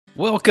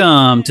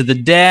Welcome to the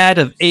Dad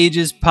of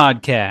Ages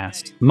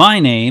podcast. My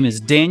name is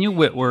Daniel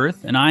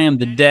Whitworth, and I am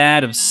the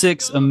dad of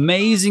 6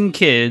 amazing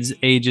kids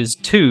ages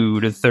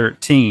 2 to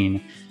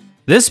 13.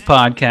 This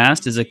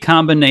podcast is a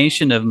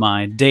combination of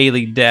my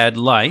daily dad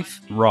life,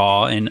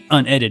 raw and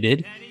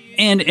unedited,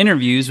 and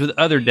interviews with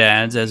other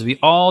dads as we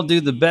all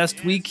do the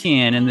best we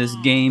can in this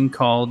game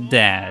called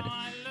Dad.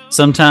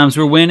 Sometimes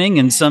we're winning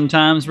and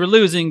sometimes we're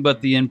losing,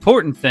 but the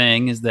important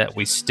thing is that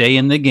we stay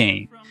in the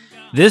game.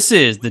 This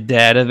is the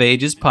Dad of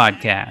Ages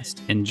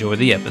podcast. Enjoy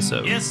the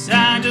episode. Yes,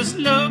 I just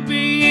love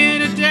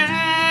being a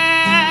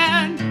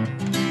dad.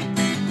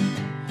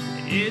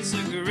 It's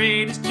the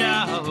greatest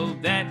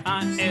job that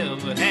I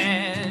ever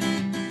had.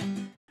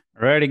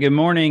 Alrighty, good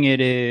morning. It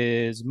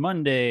is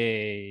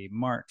Monday,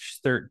 March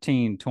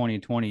 13,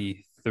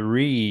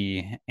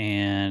 2023,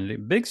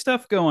 and big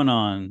stuff going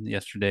on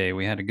yesterday.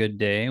 We had a good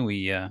day.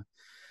 We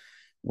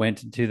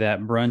went to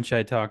that brunch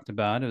I talked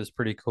about. It was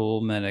pretty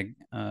cool. Met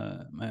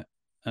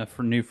a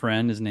new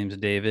friend. His name's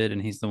David, and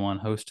he's the one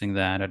hosting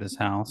that at his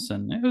house.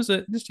 And it was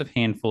just a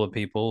handful of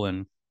people,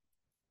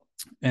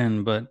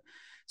 but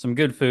some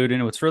good food.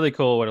 And what's really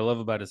cool, what I love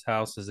about his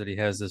house is that he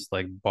has this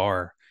like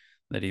bar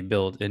that he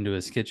built into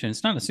his kitchen.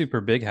 It's not a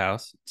super big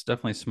house. It's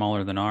definitely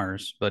smaller than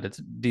ours, but it's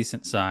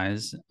decent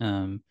size.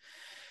 And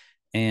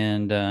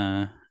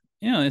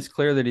it's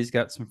clear that he's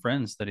got some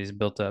friends that he's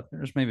built up.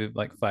 There's maybe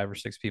like 5 or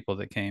 6 people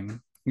that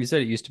came. He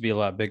said it used to be a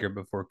lot bigger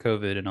before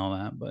COVID and all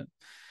that, but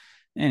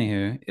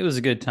anywho, it was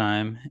a good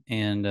time,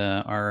 and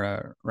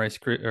our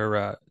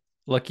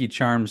Lucky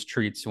Charms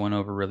treats went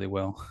over really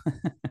well,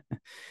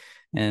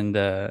 and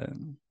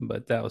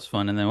but that was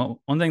fun. And then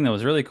one thing that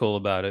was really cool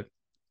about it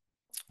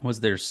was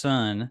their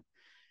son,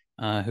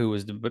 who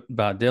was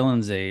about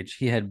Dylan's age.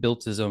 He had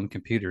built his own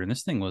computer, and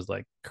this thing was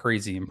like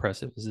crazy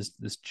impressive. It was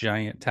this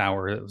giant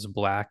tower that was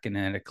black and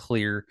it had a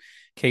clear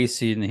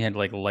casing, and he had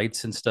like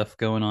lights and stuff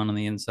going on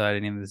the inside,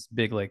 and he had this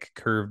big like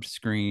curved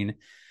screen,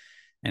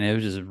 and it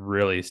was just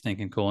really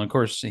stinking cool. And of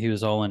course, he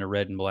was all into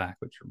red and black,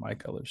 which are my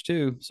colors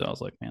too. So I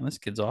was like, man, this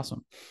kid's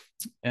awesome.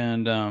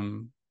 And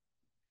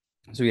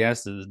so he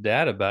asked his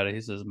dad about it.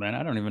 He says, man,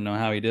 I don't even know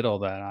how he did all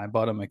that. I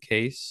bought him a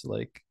case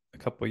like a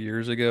couple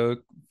years ago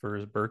for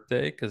his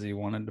birthday because said he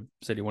wanted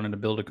to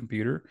build a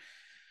computer.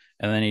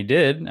 And then he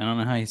did. I don't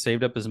know how he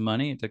saved up his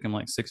money. It took him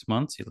like 6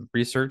 months. He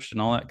researched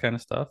and all that kind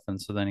of stuff.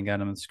 And so then he got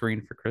him a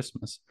screen for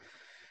Christmas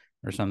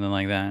or something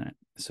like that.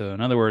 So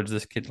in other words,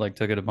 this kid like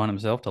took it upon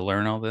himself to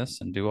learn all this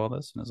and do all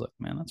this. And I was like,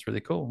 man, that's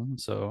really cool.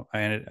 So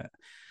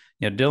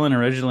Dylan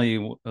originally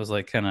was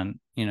like kind of,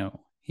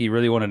 he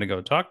really wanted to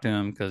go talk to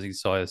him because he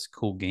saw his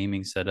cool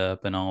gaming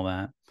setup and all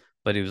that.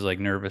 But he was like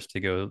nervous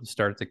to go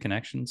start the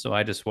connection. So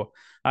I just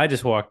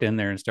walked in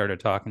there and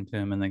started talking to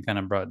him, and then kind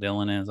of brought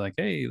Dylan in. I was like,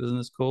 hey, isn't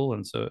this cool?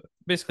 And so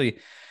basically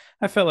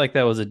I felt like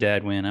that was a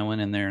dad win. I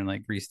went in there and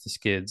like greased the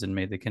skids and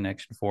made the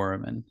connection for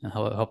him and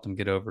helped him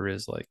get over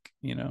his like,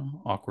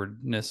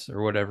 awkwardness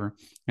or whatever.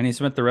 And he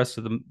spent the rest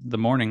of the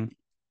morning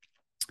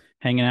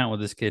hanging out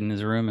with this kid in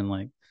his room and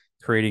like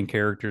creating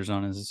characters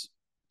on his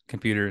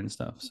computer and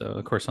stuff. So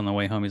of course on the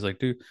way home he's like,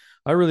 dude,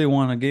 I really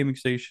want a gaming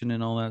station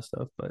and all that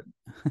stuff, but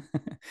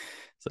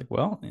it's like,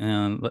 well,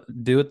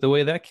 do it the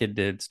way that kid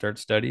did. Start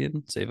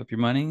studying, save up your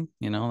money,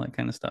 that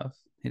kind of stuff.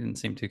 He didn't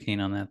seem too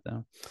keen on that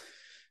though.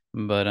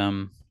 But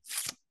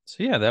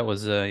so yeah, that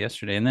was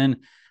yesterday. And then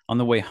on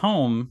the way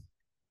home,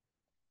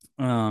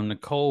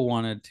 Nicole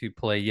wanted to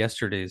play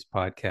yesterday's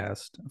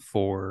podcast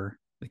for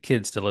the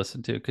kids to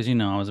listen to because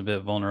I was a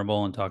bit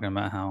vulnerable and talking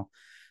about how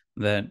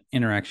that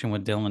interaction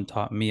with Dylan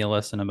taught me a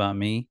lesson about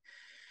me,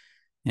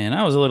 and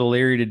I was a little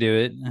leery to do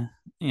it,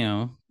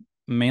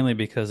 mainly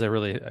because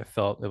I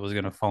felt it was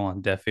going to fall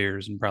on deaf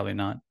ears and probably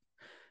not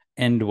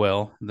end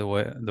well the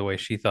way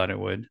she thought it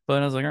would.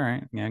 But I was like, all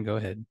right, yeah, go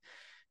ahead.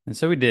 And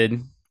so we did,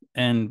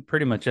 and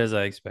pretty much as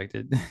I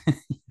expected.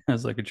 I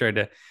was like, I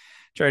tried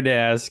to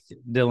ask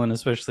Dylan,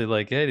 especially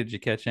like, hey, did you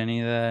catch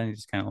any of that? And he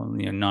just kind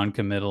of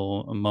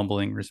non-committal,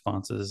 mumbling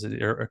responses,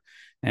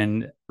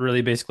 and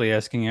really basically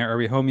asking, are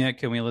we home yet?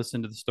 Can we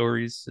listen to the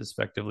stories? Is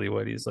effectively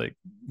what he's like.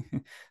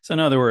 So in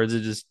other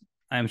words,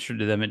 I'm sure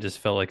to them it just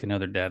felt like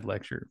another dad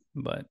lecture.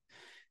 But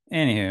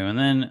anywho, and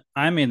then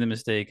I made the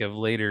mistake of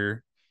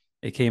later.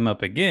 It came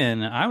up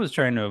again. I was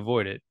trying to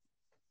avoid it.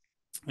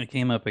 It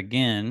came up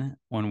again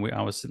when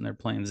I was sitting there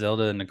playing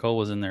Zelda, and Nicole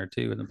was in there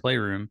too in the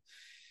playroom.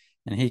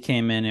 And he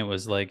came in, it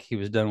was like he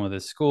was done with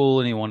his school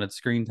and he wanted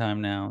screen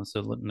time now.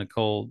 So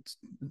Nicole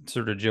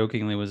sort of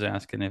jokingly was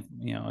asking if,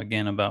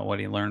 again, about what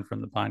he learned from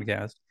the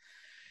podcast.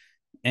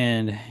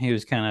 And he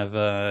was kind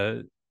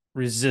of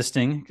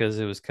resisting because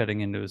it was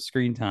cutting into his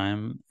screen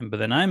time. But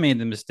then I made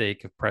the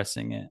mistake of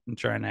pressing it and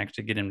trying to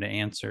actually get him to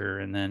answer.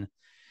 And then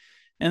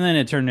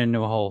it turned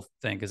into a whole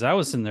thing because I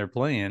was sitting there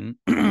playing,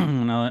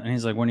 and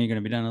he's like, "When are you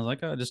going to be done?" I was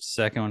like, "Oh, just a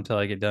second until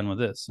I get done with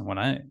this." And what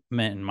I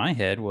meant in my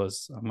head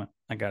was,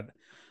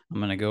 I'm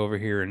going to go over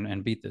here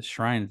and beat this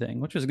shrine thing,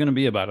 which is going to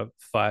be about a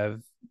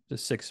 5 to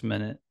 6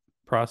 minute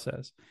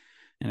process.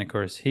 And of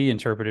course, he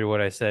interpreted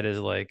what I said as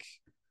like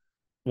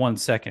 1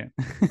 second,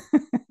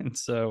 and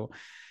so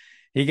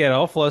he got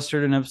all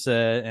flustered and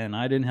upset, and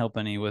I didn't help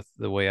any with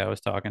the way I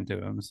was talking to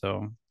him.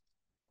 So,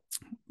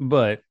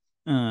 but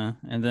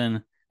and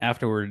then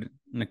afterward,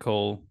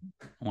 Nicole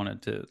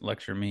wanted to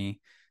lecture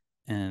me,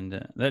 and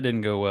that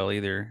didn't go well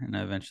either. And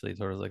I eventually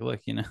told her, like,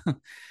 look,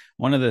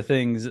 one of the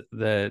things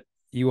that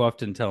you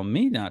often tell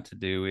me not to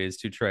do is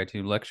to try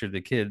to lecture the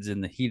kids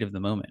in the heat of the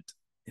moment,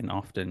 and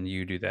often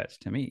you do that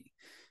to me.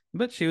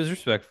 But she was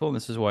respectful, and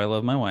this is why I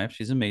love my wife.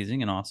 She's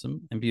amazing and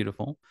awesome and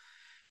beautiful,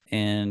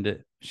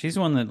 and she's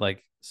one that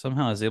like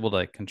somehow is able to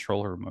like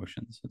control her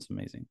emotions. It's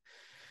amazing.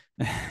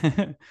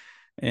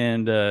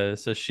 And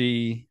so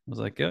she was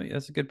like, "Oh, yeah,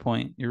 that's a good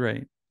point. You're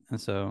right." And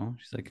so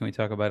she's like, "Can we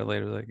talk about it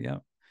later?" I was like, "Yeah."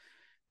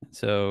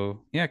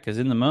 So yeah, because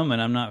in the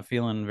moment I'm not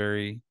feeling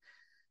very,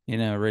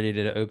 ready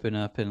to open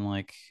up and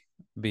like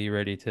be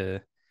ready to,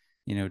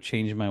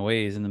 change my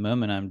ways. In the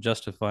moment, I'm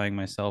justifying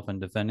myself and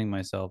defending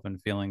myself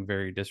and feeling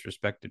very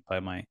disrespected by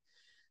my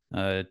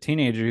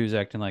teenager who's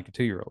acting like a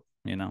 2 year old.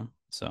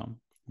 So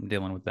I'm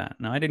dealing with that.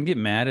 Now I didn't get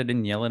mad. I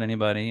didn't yell at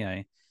anybody.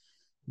 I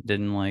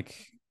didn't like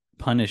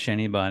punish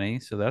anybody.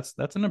 So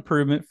that's an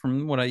improvement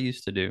from what I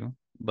used to do.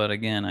 But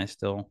again, I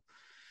still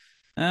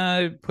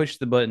pushed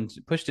the button,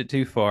 pushed it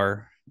too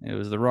far. It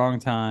was the wrong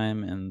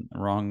time and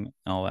wrong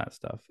all that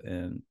stuff,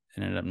 and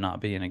it ended up not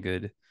being a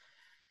good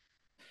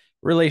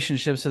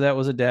relationship. So that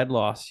was a dad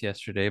loss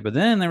yesterday. But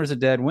then there was a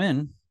dad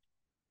win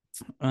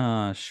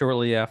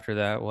shortly after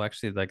that. Well,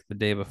 actually, like the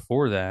day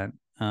before that,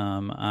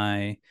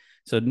 I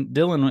so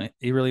Dylan,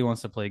 he really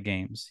wants to play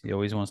games. He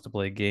always wants to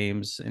play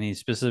games, and he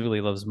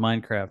specifically loves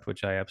Minecraft,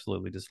 which I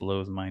absolutely just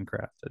loathe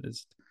Minecraft.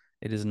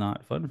 It is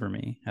not fun for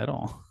me at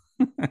all.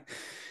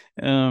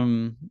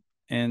 um,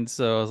 and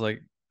so I was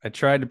like, I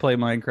tried to play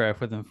Minecraft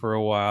with him for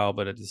a while,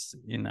 but it just,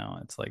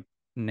 it's like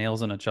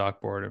nails on a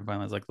chalkboard. And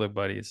finally, I was like, look,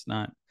 buddy, it's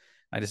not.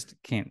 I just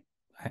can't.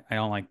 I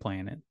don't like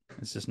playing it.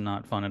 It's just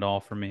not fun at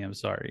all for me. I'm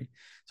sorry.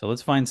 So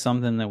let's find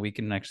something that we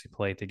can actually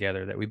play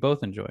together that we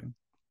both enjoy.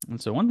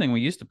 And so one thing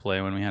we used to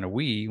play when we had a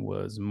Wii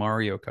was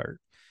Mario Kart,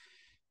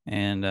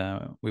 and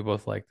we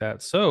both like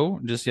that. So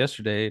just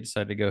yesterday, I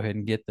decided to go ahead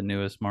and get the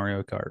newest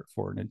Mario Kart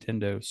for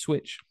Nintendo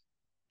Switch,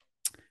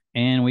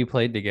 and we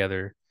played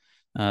together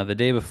the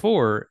day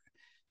before.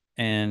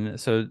 And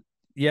so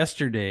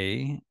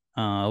yesterday,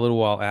 a little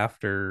while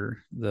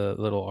after the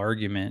little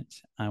argument,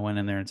 I went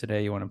in there and said,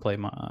 "Hey, you want to play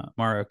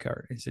Mario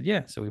Kart?" He said,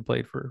 "Yeah." So we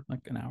played for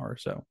like an hour or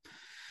so.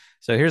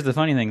 So here's the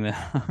funny thing,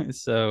 though.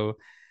 So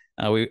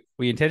we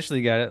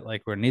intentionally got it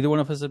like where neither one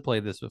of us had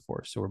played this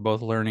before, so we're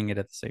both learning it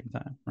at the same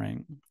time, right?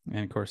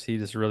 And of course, he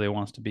just really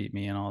wants to beat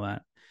me and all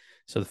that.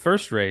 So the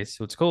first race,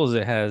 what's cool is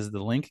it has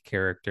the Link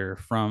character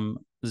from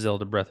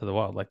Zelda Breath of the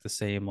Wild, like the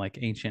same like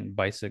ancient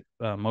bicycle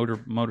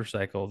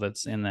motorcycle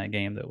that's in that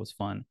game that was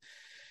fun.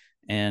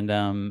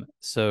 And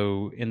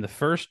so in the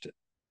first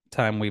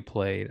time we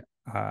played,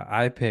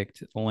 I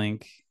picked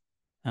Link.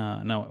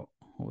 No,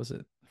 what was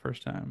it?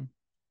 First time.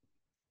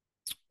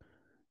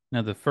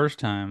 No, the first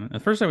time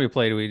we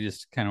played, we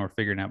just kind of were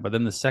figuring out. But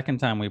then the second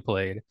time we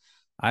played,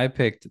 I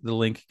picked the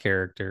Link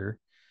character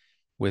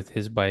with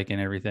his bike and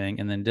everything,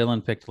 and then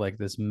Dylan picked like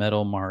this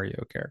metal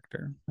Mario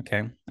character.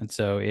 Okay, and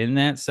so in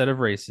that set of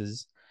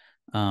races,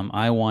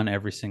 I won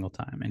every single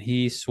time, and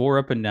he swore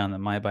up and down that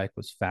my bike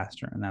was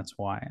faster, and that's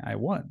why I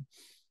won.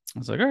 I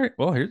was like, all right,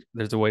 well,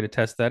 there's a way to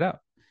test that out.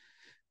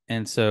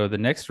 And so the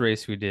next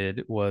race we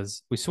did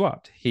was we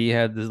swapped. He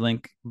had the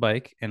Link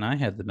bike and I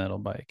had the metal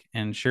bike.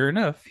 And sure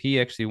enough, he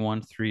actually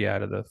won 3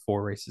 out of the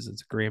 4 races.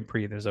 It's a Grand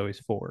Prix. There's always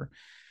 4.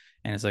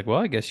 And it's like, well,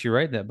 I guess you're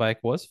right. That bike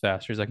was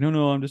faster. He's like,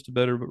 no, I'm just a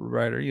better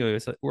rider.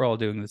 It's like we're all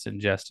doing this in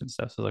jest and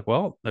stuff. So like,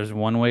 well, there's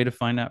one way to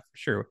find out for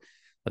sure.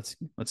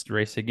 Let's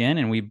race again,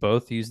 and we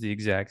both use the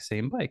exact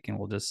same bike, and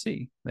we'll just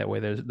see. That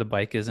way, the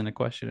bike isn't a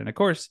question. And of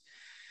course,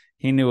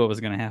 he knew what was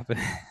going to happen.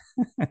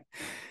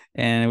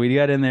 And we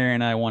got in there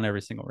and I won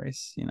every single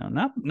race.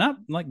 Not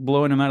like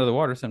blowing him out of the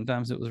water.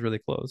 Sometimes it was really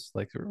close.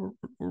 Like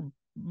we're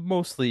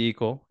mostly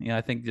equal. Yeah,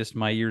 I think just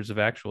my years of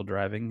actual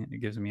driving, it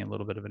gives me a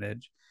little bit of an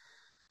edge.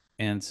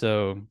 And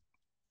so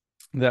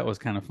that was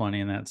kind of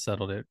funny, and that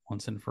settled it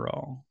once and for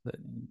all. That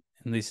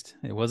at least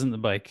it wasn't the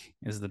bike,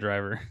 is the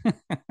driver.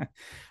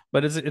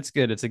 But it's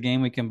good. It's a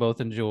game we can both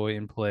enjoy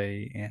and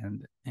play.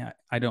 And yeah,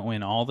 I don't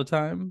win all the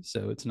time,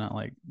 so it's not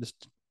like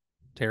just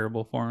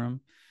terrible for him.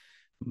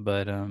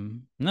 But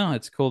no,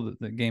 it's cool that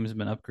the game's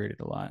been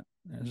upgraded a lot.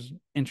 There's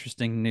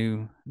interesting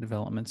new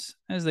developments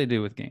as they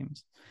do with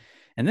games.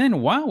 And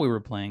then while we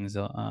were playing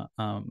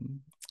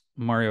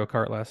Mario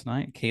Kart last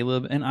night,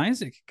 Caleb and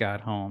Isaac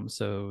got home.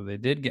 So they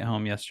did get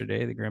home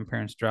yesterday. The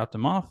grandparents dropped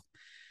them off.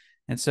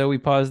 And so we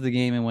paused the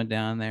game and went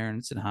down there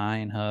and said hi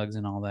and hugs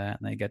and all that.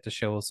 And they got to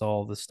show us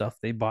all the stuff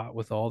they bought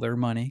with all their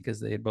money because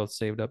they had both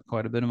saved up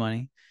quite a bit of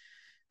money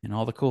and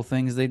all the cool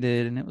things they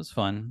did. And it was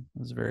fun.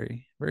 It was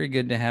very, very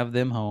good to have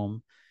them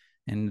home,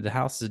 and the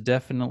house is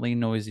definitely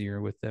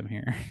noisier with them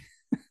here.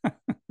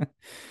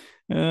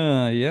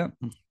 Yeah.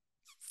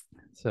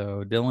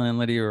 So Dylan and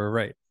Lydia are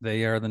right.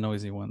 They are the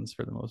noisy ones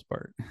for the most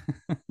part.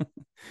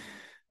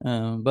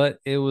 But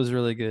it was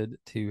really good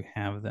to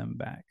have them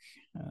back.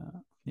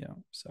 Yeah.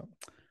 So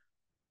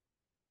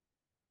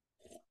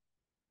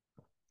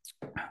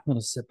A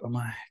little sip of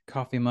my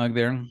coffee mug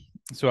there.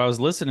 So I was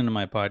listening to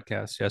my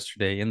podcast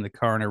yesterday in the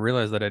car, and I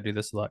realized that I do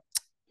this a lot.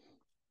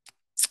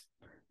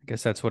 I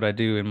guess that's what I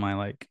do in my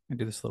I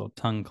do this little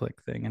tongue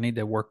click thing. I need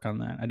to work on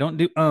that. I don't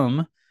do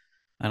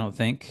I don't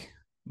think,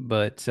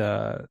 but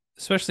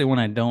especially when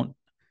I don't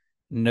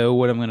know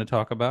what I'm going to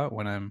talk about,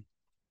 when I'm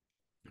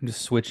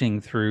just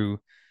switching through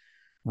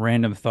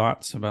random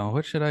thoughts about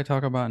what should I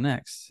talk about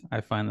next,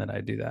 I find that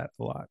I do that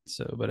a lot.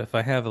 So, but if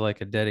I have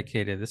like a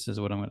dedicated, this is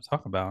what I'm going to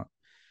talk about,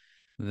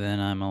 then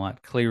I'm a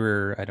lot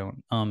clearer. I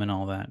don't and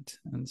all that.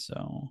 And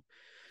so,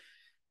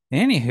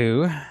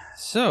 anywho,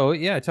 so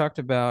yeah, I talked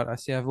about. I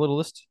see I have a little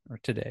list or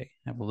today.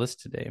 I have a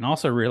list today, and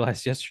also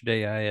realized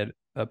yesterday I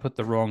had put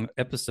the wrong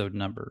episode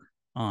number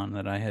on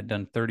that. I had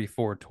done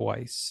 34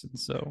 twice, and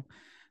so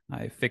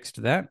I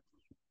fixed that.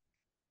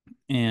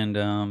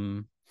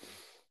 And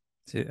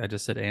see, I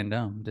just said and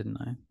didn't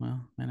I?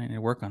 Well, man, I need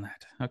to work on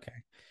that. Okay.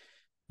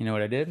 You know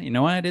what I did? You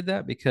know why I did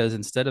that? Because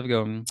instead of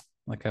going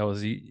like I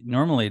was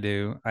normally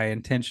do, I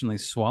intentionally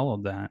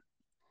swallowed that,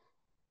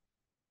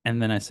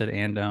 and then I said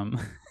and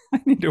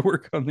I need to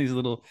work on these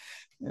little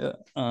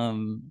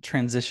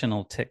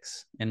transitional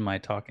ticks in my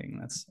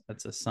talking.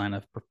 That's a sign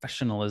of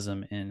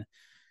professionalism in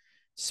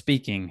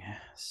speaking.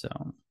 So,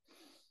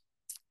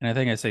 and I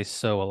think I say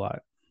so a lot.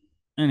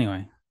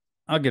 Anyway,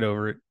 I'll get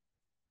over it.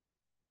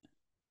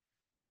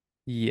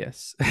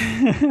 Yes.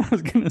 I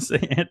was going to say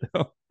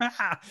Ando.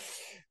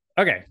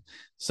 Okay.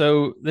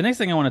 So the next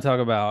thing I want to talk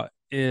about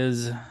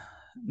is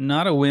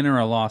not a win or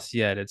a loss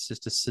yet. It's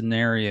just a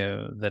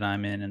scenario that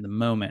I'm in the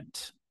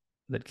moment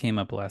that came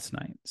up last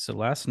night. So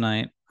last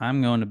night,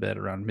 I'm going to bed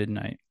around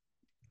midnight,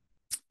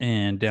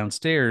 and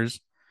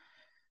downstairs,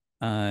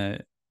 uh,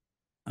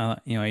 I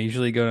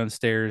usually go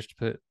downstairs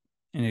to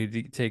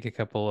to take a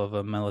couple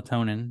of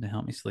melatonin to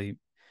help me sleep,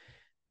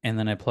 and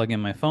then I plug in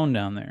my phone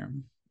down there.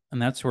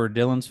 And that's where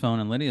Dylan's phone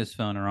and Lydia's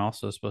phone are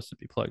also supposed to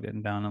be plugged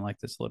in down in like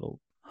this little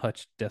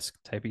hutch desk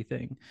typey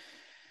thing.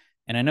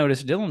 And I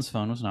noticed Dylan's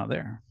phone was not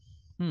there.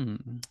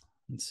 And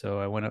so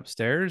I went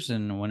upstairs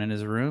and went in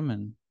his room,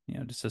 and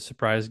just a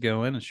surprise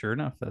go in, and sure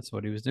enough, that's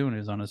what he was doing. He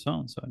was on his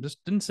phone. So I just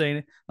didn't say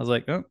anything. I was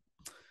like, oh,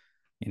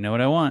 you know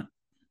what I want.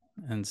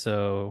 And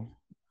so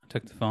I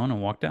took the phone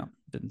and walked out.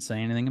 Didn't say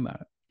anything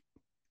about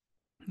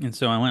it. And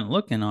so I went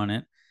looking on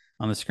it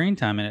on the screen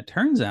time, and it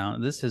turns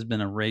out this has been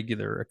a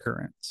regular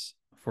occurrence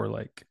for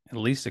like at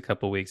least a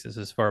couple weeks. This is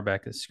as far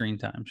back as screen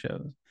time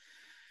shows,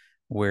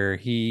 where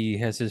he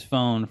has his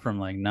phone from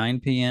like 9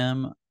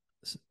 p.m.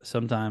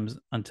 sometimes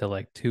until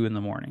like 2 in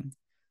the morning.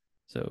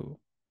 So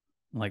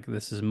like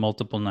this is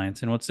multiple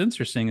nights. And what's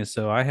interesting is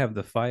so I have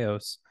the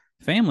Fios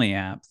family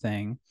app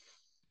thing,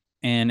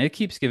 and it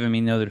keeps giving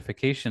me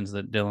notifications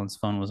that Dylan's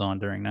phone was on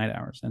during night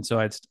hours. And so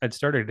I'd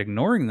started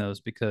ignoring those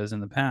because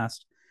in the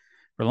past,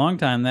 for a long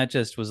time, that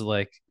just was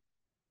like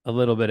a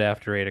little bit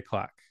after 8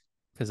 o'clock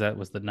because that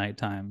was the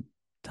nighttime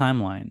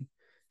timeline,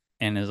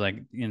 and is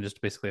like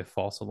just basically a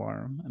false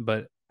alarm.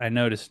 But I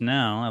noticed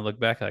now, I look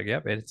back like,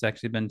 yep, it's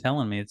actually been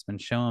telling me, it's been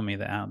showing me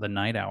the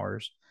night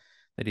hours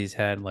that he's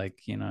had, like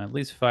at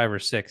least 5 or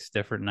 6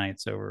 different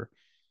nights over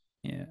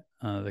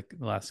the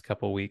last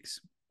couple of weeks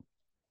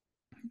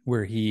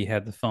where he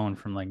had the phone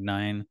from like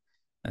 9.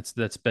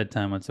 That's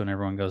bedtime. That's when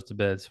everyone goes to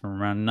bed. So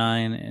from around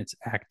 9, it's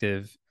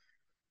active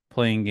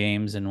playing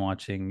games and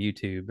watching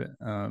YouTube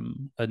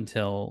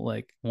until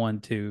like 1,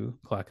 2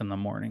 o'clock in the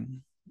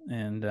morning.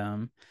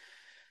 And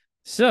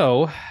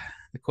so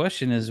the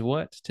question is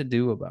what to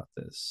do about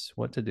this?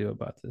 What to do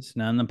about this?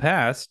 Now, in the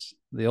past,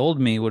 the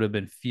old me would have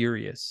been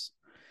furious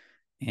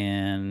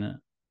and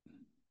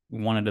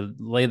wanted to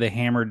lay the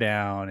hammer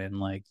down and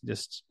like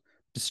just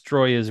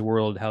destroy his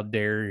world. How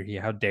dare he?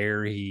 How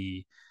dare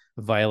he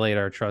violate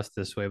our trust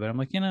this way? But I'm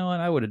like, you know what?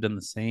 I would have done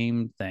the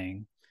same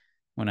thing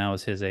when I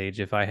was his age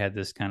if I had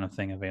this kind of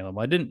thing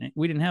available.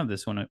 We didn't have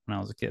this when I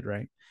was a kid,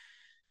 right?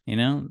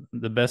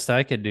 The best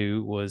I could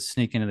do was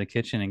sneak into the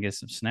kitchen and get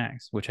some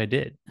snacks, which I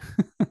did.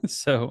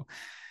 So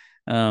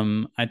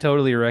I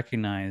totally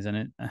recognize,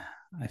 and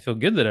I feel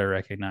good that I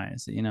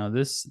recognize,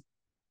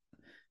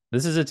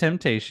 this is a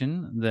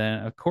temptation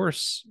that of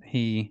course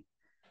he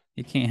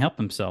can't help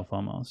himself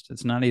almost.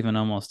 It's not even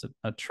almost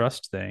a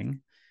trust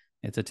thing.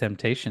 It's a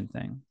temptation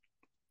thing.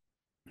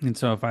 And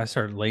so if I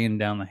start laying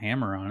down the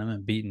hammer on him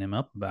and beating him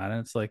up about it,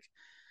 it's like,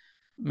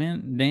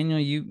 man, Daniel,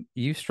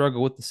 you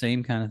struggle with the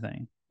same kind of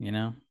thing, you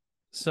know?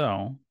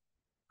 So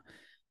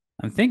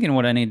I'm thinking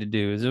what I need to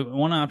do is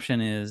one option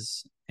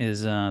is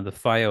the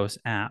Fios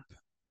app.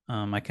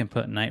 I can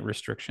put night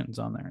restrictions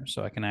on there,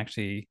 so I can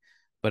actually,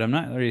 but I'm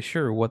not really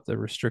sure what the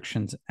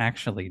restrictions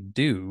actually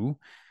do.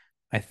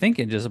 I think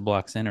it just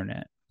blocks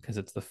internet because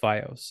it's the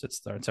Fios.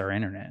 It's our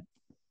internet.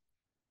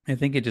 I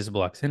think it just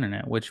blocks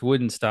internet, which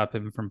wouldn't stop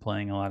him from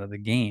playing a lot of the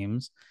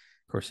games.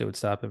 Of course, it would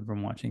stop him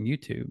from watching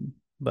YouTube.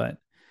 But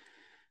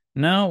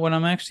no, what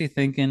I'm actually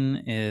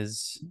thinking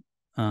is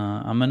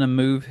I'm gonna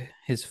move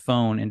his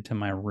phone into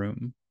my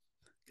room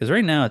because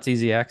right now it's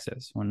easy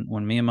access.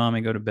 When me and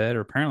mommy go to bed,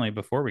 or apparently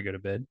before we go to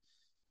bed,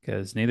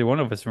 because neither one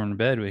of us were in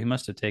bed. He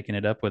must have taken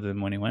it up with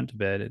him when he went to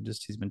bed.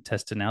 He's been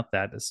testing out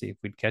that to see if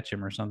we'd catch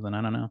him or something.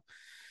 I don't know.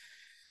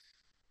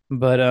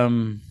 But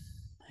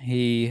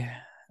he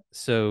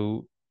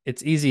so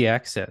it's easy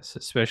access,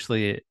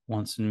 especially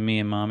once me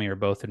and mommy are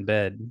both in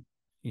bed.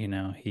 He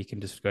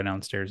can just go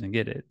downstairs and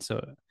get it.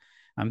 So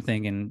I'm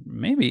thinking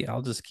maybe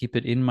I'll just keep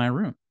it in my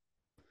room,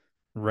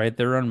 right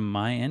there on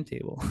my end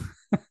table.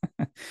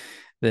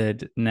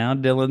 That now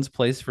Dylan's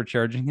place for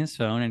charging his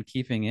phone and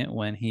keeping it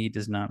when he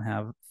does not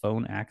have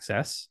phone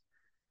access,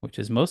 which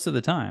is most of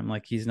the time.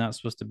 Like he's not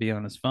supposed to be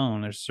on his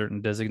phone. There's certain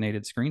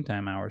designated screen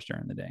time hours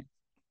during the day.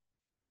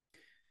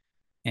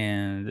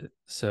 And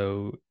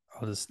so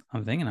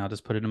I'm thinking I'll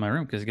just put it in my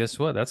room because guess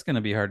what? That's going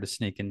to be hard to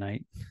sneak at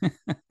night.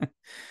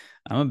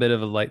 I'm a bit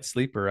of a light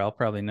sleeper. I'll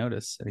probably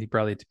notice. He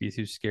probably be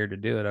too scared to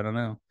do it. I don't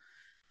know.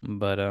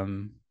 But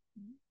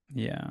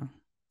yeah,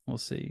 we'll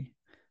see.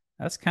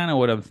 That's kind of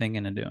what I'm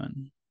thinking of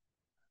doing.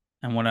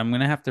 And what I'm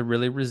going to have to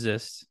really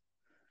resist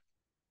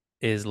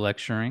is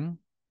lecturing.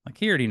 Like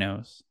he already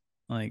knows.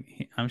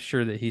 Like I'm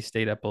sure that he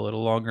stayed up a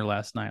little longer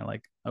last night.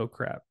 Like, oh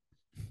crap.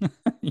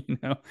 you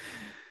know,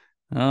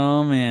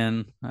 oh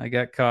man, I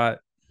got caught.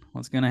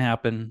 What's going to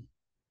happen?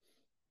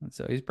 And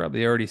so he's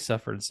probably already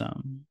suffered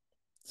some.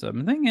 So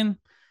I'm thinking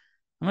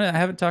I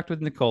haven't talked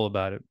with Nicole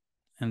about it.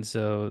 And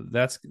so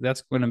that's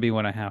going to be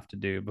what I have to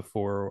do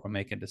before I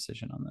make a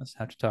decision on this.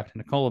 I have to talk to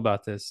Nicole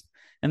about this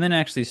and then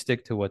actually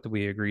stick to what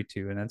we agree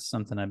to. And that's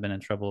something I've been in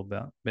trouble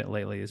about a bit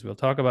lately is we'll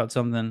talk about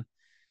something,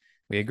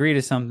 we agree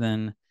to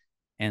something,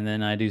 and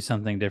then I do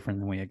something different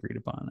than we agreed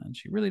upon. And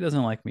she really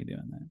doesn't like me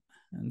doing that.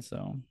 And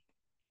so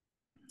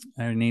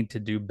I need to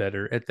do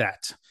better at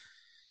that.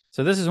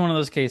 So this is one of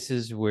those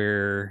cases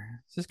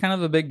where this is kind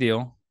of a big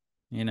deal,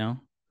 you know.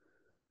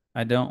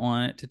 I don't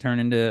want it to turn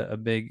into a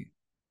big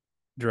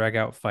drag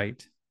out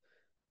fight.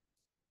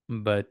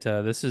 But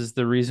this is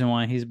the reason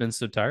why he's been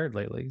so tired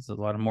lately. It's a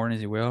lot of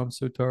mornings. Well, I'm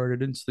so tired. I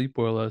didn't sleep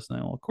well last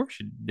night. Well, of course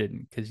you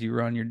didn't, because you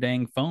were on your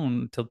dang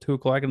phone until 2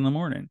 o'clock in the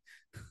morning.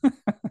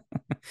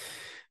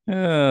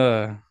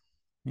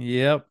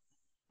 Yep.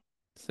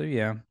 So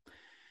yeah,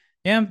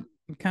 I'm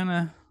kind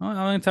of. I'm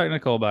going to talk to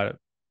Nicole about it.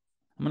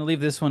 I'm going to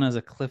leave this one as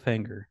a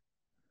cliffhanger.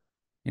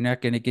 You're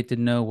not going to get to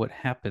know what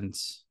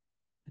happens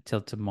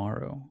until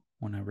tomorrow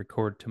when I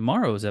record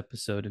tomorrow's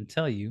episode and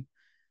tell you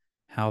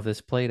how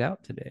this played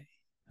out today.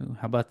 Ooh,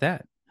 how about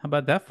that? How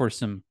about that for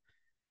some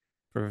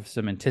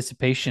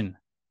anticipation?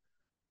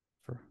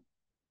 For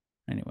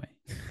anyway,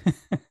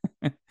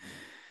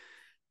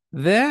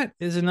 that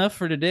is enough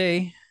for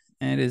today.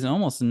 And it is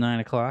almost 9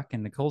 o'clock,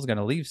 and Nicole's got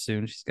to leave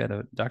soon. She's got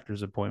a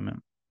doctor's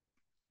appointment,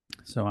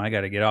 so I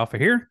got to get off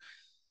of here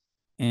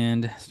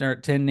and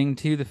start tending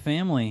to the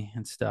family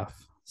and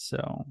stuff.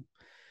 So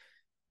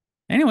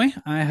anyway,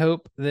 I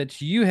hope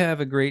that you have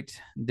a great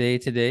day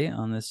today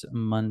on this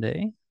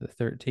Monday, the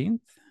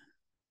 13th.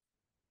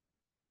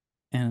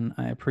 And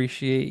I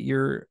appreciate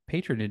your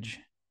patronage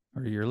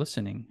or your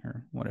listening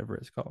or whatever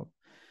it's called.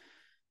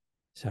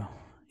 So,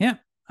 yeah,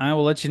 I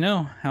will let you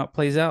know how it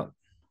plays out.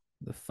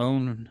 The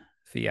phone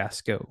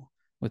fiasco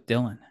with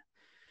Dylan.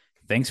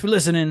 Thanks for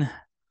listening.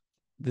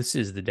 This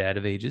is the Dad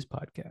of Ages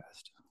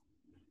podcast.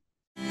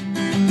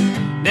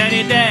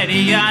 Daddy,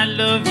 Daddy, I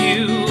love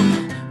you.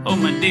 Oh,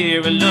 my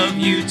dear, I love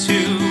you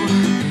too.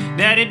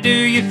 Daddy, do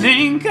you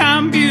think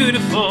I'm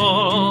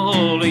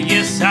beautiful?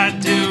 Yes, I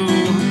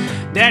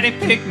do. Daddy,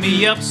 pick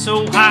me up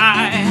so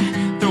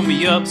high, throw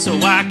me up so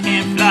I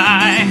can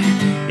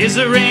fly. Is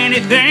there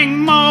anything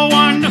more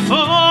wonderful?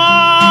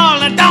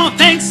 I don't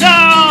think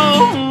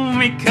so,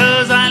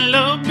 because I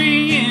love